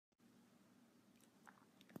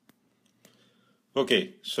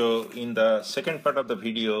Okay, so in the second part of the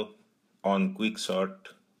video on Quicksort,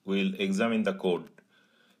 we'll examine the code.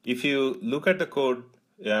 If you look at the code,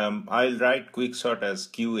 I'll write Quicksort as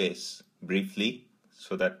QS briefly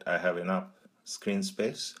so that I have enough screen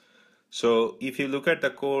space. So if you look at the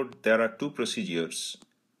code, there are two procedures,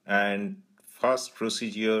 and first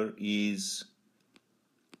procedure is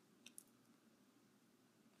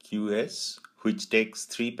QS, which takes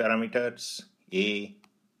three parameters, A,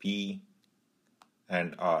 P,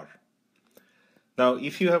 and R. Now,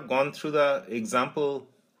 if you have gone through the example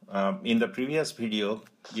in the previous video,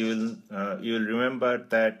 you will remember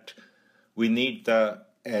that we need the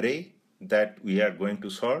array that we are going to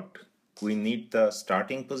sort. We need the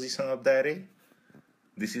starting position of the array.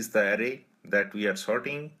 This is the array that we are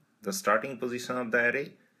sorting, the starting position of the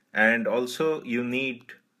array, and also you need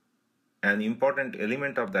an important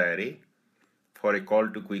element of the array for a call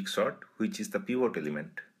to quicksort, which is the pivot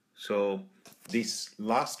element. So this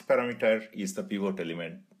last parameter is the pivot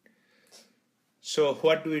element. So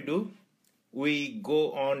what do? We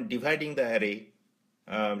go on dividing the array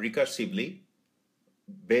recursively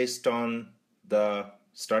based on the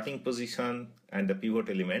starting position and the pivot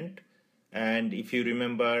element. And if you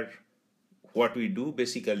remember, what we do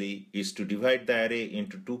basically is to divide the array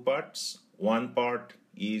into two parts. One part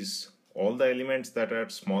is all the elements that are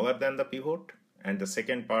smaller than the pivot, and the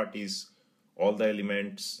second part is all the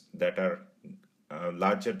elements that are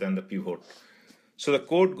larger than the pivot. So the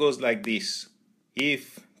code goes like this.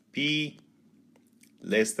 If P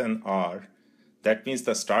less than R, that means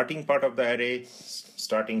the starting part of the array,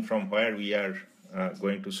 starting from where we are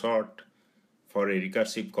going to sort for a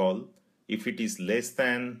recursive call, if it is less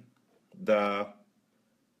than the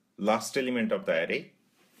last element of the array,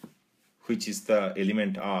 which is the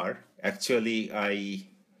element R. Actually, I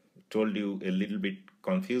told you a little bit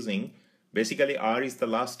confusing. Basically, R is the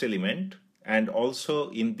last element, and also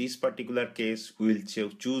in this particular case, we will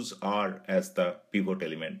choose R as the pivot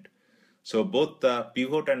element. So both the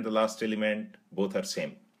pivot and the last element, both are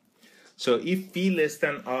same. So if P less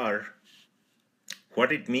than R,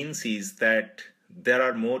 what it means is that there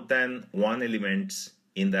are more than one elements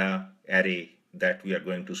in the array that we are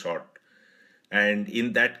going to sort. And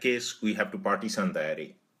in that case, we have to partition the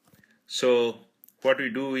array. So what we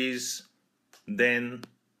do is then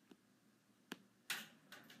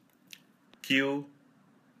Q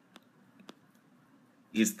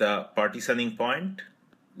is the partitioning point.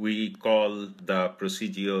 We call the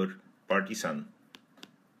procedure partition.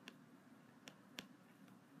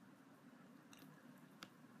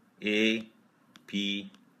 A,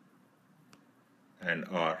 P, and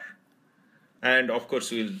R. And of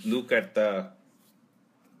course, we'll look at the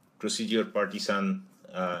procedure partition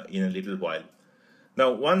in a little while.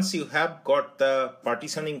 Now, once you have got the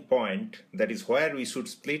partitioning point, that is where we should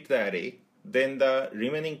split the array, then the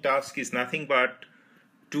remaining task is nothing but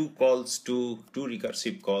two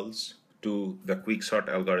recursive calls to the quicksort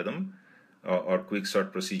algorithm or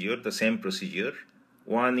quicksort procedure, the same procedure.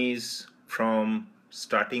 One is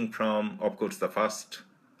starting from, of course, the first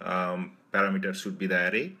parameter should be the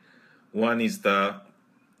array. One is the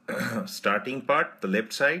starting part, the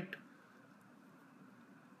left side,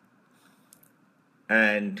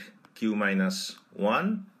 and Q minus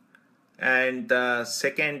 1. And the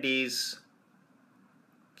second is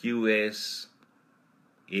QS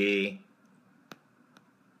A,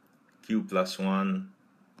 Q plus 1,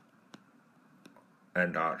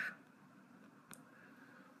 and R.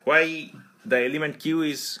 Why the element Q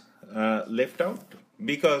is left out?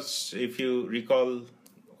 Because if you recall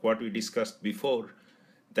what we discussed before,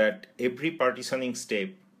 that every partitioning step,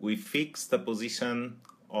 we fix the position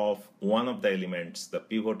of one of the elements, the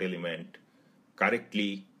pivot element,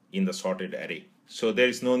 correctly in the sorted array. So there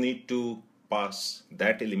is no need to pass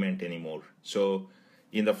that element anymore. So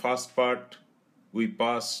in the first part, we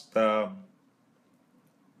pass the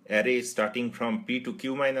array starting from P to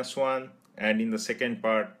Q minus 1, and in the second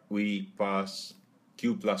part, we pass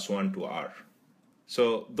Q plus 1 to R.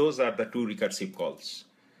 So those are the two recursive calls.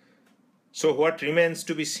 So what remains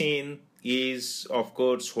to be seen is, of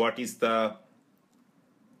course, what is the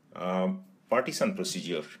partition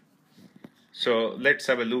procedure. So let's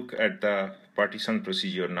have a look at the partition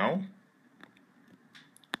procedure now.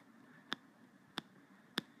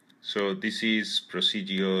 So this is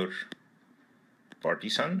procedure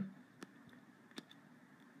partition.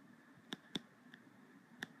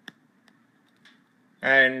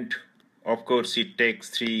 And of course, it takes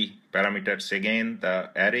three parameters again, the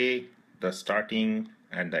array, the starting,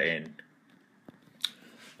 and the end.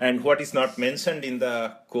 And what is not mentioned in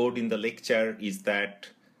the code in the lecture is that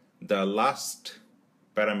the last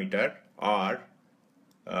parameter, R,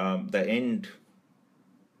 the end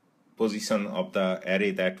position of the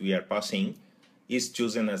array that we are passing is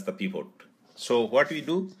chosen as the pivot. So what we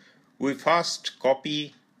do, we first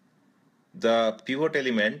copy the pivot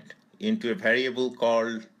element into a variable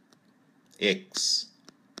called x,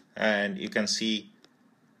 and you can see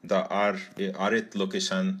the rth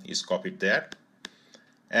location is copied there.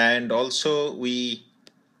 And also we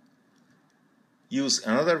use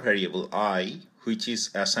another variable I, which is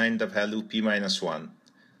assigned the value p minus 1.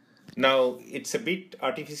 Now it's a bit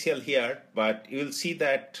artificial here, but you will see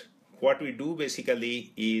that what we do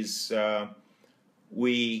basically is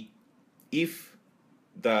if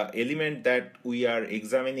the element that we are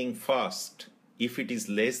examining first, if it is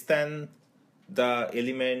less than the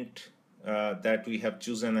element that we have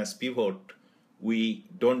chosen as pivot, we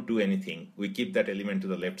don't do anything. We keep that element to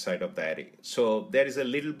the left side of the array. So there is a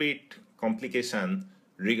little bit complication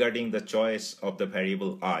regarding the choice of the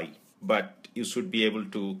variable I, but you should be able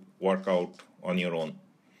to work out on your own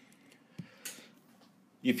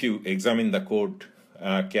if you examine the code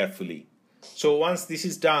carefully. So once this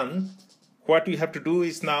is done, what we have to do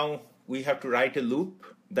is now we have to write a loop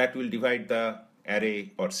that will divide the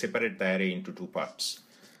array or separate the array into two parts.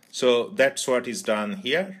 So that's what is done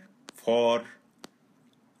here. For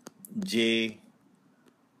j,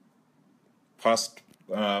 first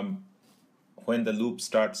when the loop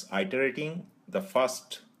starts iterating, the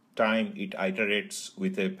first time it iterates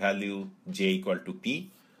with a value j equal to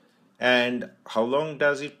p. And how long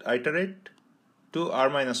does it iterate? To r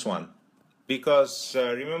minus 1. Because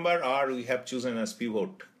remember, r we have chosen as pivot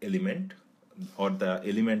element, or the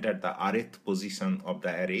element at the rth position of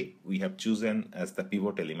the array we have chosen as the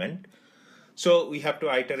pivot element. So we have to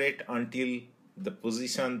iterate until the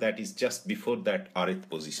position that is just before that rth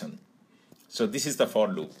position. So this is the for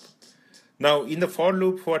loop. Now in the for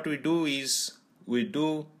loop, what we do is we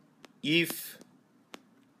do if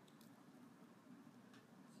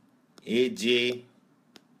aj,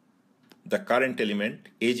 the current element,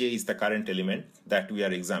 aj is the current element that we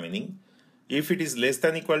are examining, if it is less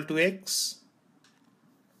than equal to x,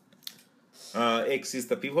 x is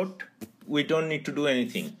the pivot, we don't need to do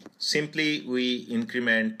anything. Simply we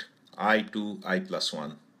increment I to I plus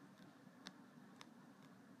 1.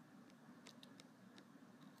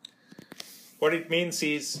 What it means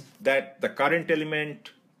is that the current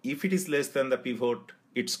element, if it is less than the pivot,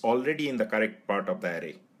 it's already in the correct part of the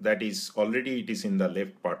array. That is, already it is in the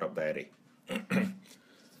left part of the array.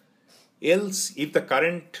 Else, if the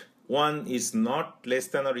current one is not less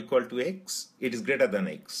than or equal to x, it is greater than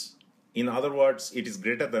x. In other words, it is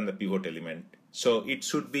greater than the pivot element. So it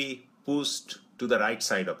should be pushed to the right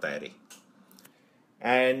side of the array.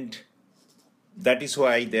 And that is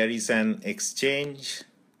why there is an exchange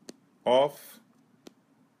of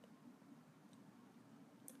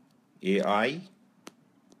ai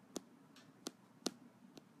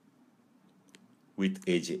with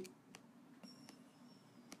aj.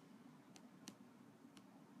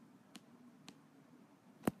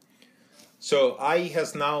 So I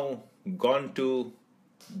has now gone to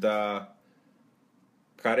the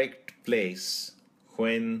correct place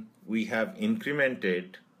when we have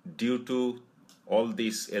incremented due to all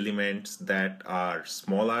these elements that are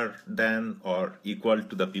smaller than or equal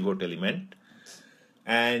to the pivot element.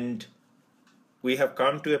 And we have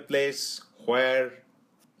come to a place where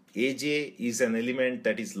aj is an element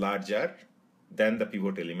that is larger than the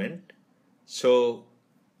pivot element. So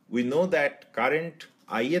we know that current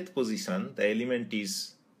ith position, the element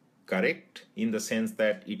is correct in the sense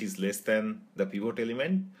that it is less than the pivot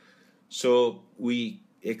element. So we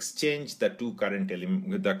exchange the two current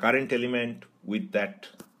element, the current element with that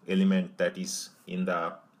element that is in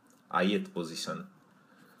the ith position.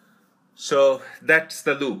 So that's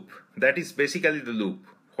the loop. That is basically the loop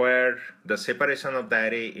where the separation of the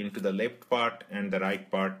array into the left part and the right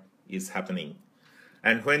part is happening.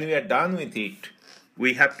 And when we are done with it,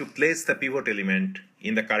 we have to place the pivot element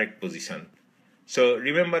in the correct position. So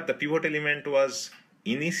remember, the pivot element was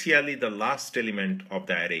initially the last element of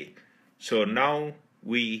the array. So now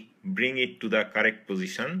we bring it to the correct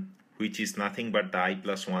position, which is nothing but the I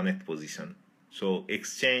plus 1th position. So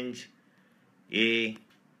exchange a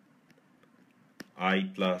I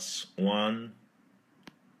plus 1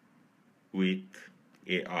 with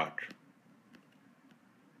AR.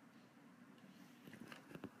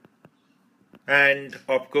 And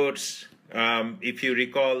of course, if you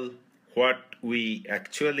recall what we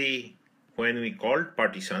actually, when we called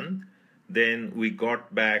partition, then we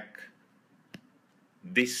got back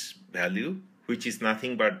this value, which is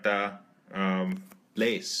nothing but the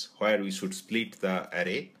place where we should split the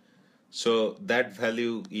array. So that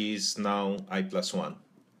value is now I plus 1,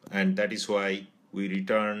 and that is why we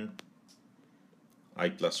return I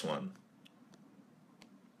plus 1.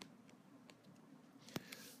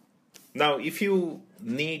 Now, if you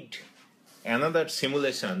need another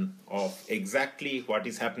simulation of exactly what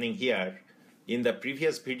is happening here, in the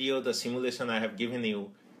previous video, the simulation I have given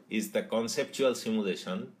you is the conceptual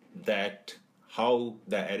simulation, that how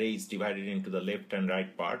the array is divided into the left and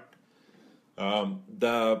right part.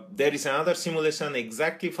 There is another simulation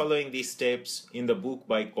exactly following these steps in the book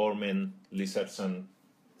by Corman, Lisserson,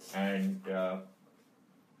 and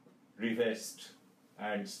Rivest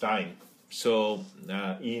and Stein. So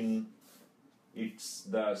the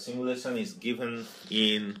simulation is given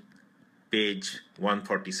in page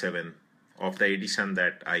 147 of the edition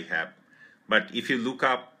that I have. But if you look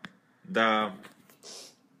up the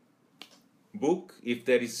book, if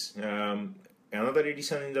there is another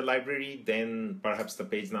edition in the library, then perhaps the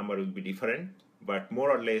page number will be different, but more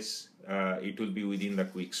or less it will be within the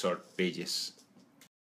Quicksort pages.